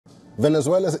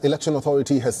Venezuela's election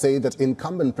authority has said that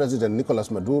incumbent President Nicolas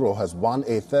Maduro has won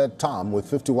a third term with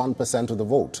 51% of the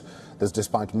vote. This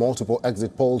despite multiple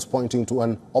exit polls pointing to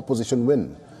an opposition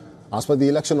win. As per the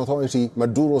election authority,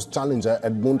 Maduro's challenger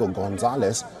Edmundo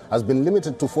Gonzalez has been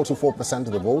limited to 44%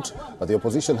 of the vote, but the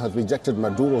opposition has rejected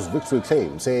Maduro's victory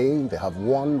claim, saying they have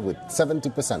won with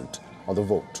 70% of the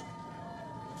vote.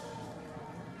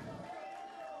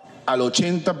 Al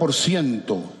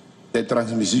 80% de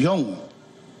transmisión,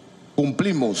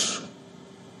 cumplimos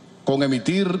con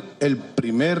emitir el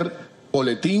primer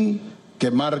boletín que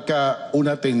marca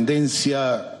una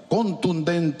tendencia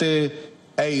contundente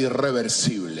e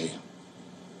irreversible.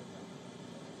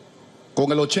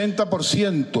 Con el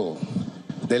 80%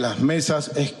 de las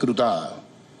mesas escrutadas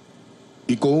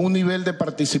y con un nivel de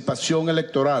participación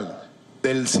electoral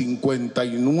del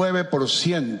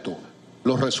 59%,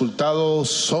 los resultados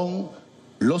son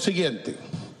los siguientes.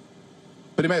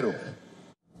 Primero,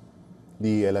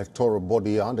 the electoral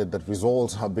body added that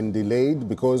results have been delayed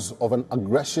because of an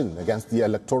aggression against the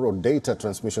electoral data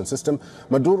transmission system.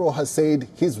 Maduro has said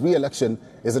his re-election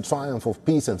is a triumph of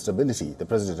peace and stability. The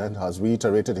president has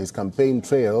reiterated his campaign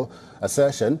trail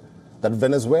assertion that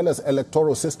Venezuela's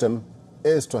electoral system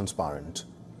is transparent.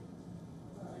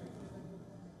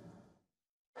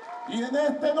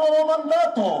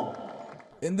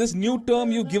 In this new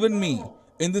term you've given me,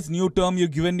 in this new term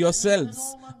you've given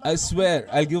yourselves, I swear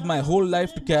I'll give my whole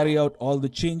life to carry out all the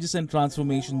changes and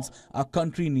transformations our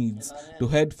country needs to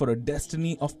head for a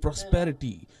destiny of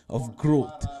prosperity, of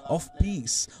growth, of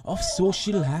peace, of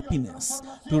social happiness,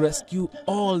 to rescue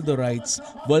all the rights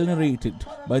vulnerated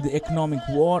by the economic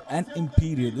war and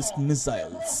imperialist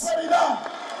missiles.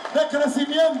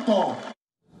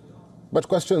 But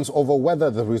questions over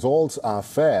whether the results are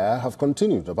fair have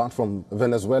continued. Apart from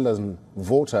Venezuelan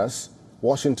voters,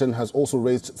 Washington has also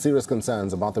raised serious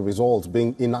concerns about the results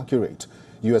being inaccurate.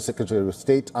 U.S. Secretary of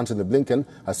State Antony Blinken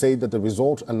has said that the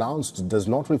result announced does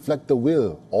not reflect the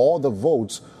will or the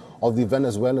votes of the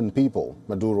Venezuelan people.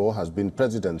 Maduro has been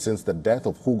president since the death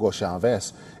of Hugo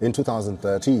Chavez in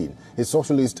 2013. His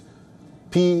socialist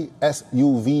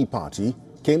PSUV party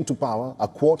came to power a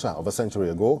quarter of a century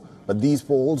ago, but these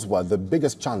polls were the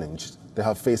biggest challenge they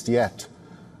have faced yet.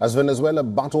 As Venezuela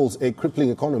battles a crippling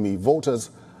economy,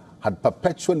 voters had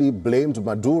perpetually blamed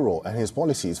Maduro and his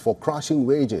policies for crashing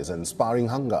wages and spurring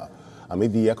hunger.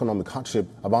 Amid the economic hardship,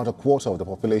 about a quarter of the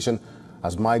population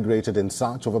has migrated in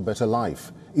search of a better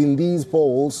life. In these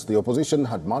polls, the opposition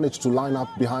had managed to line up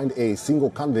behind a single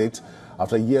candidate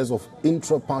after years of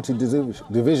intra-party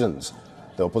divisions.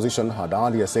 The opposition had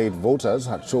earlier said voters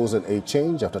had chosen a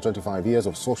change after 25 years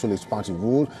of Socialist Party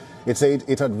rule. It said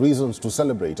it had reasons to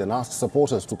celebrate and asked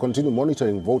supporters to continue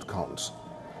monitoring vote counts.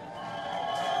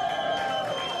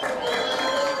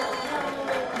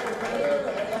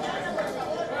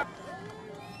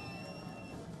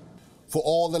 For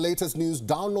all the latest news,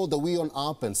 download the WION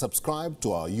app and subscribe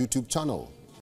to our YouTube channel.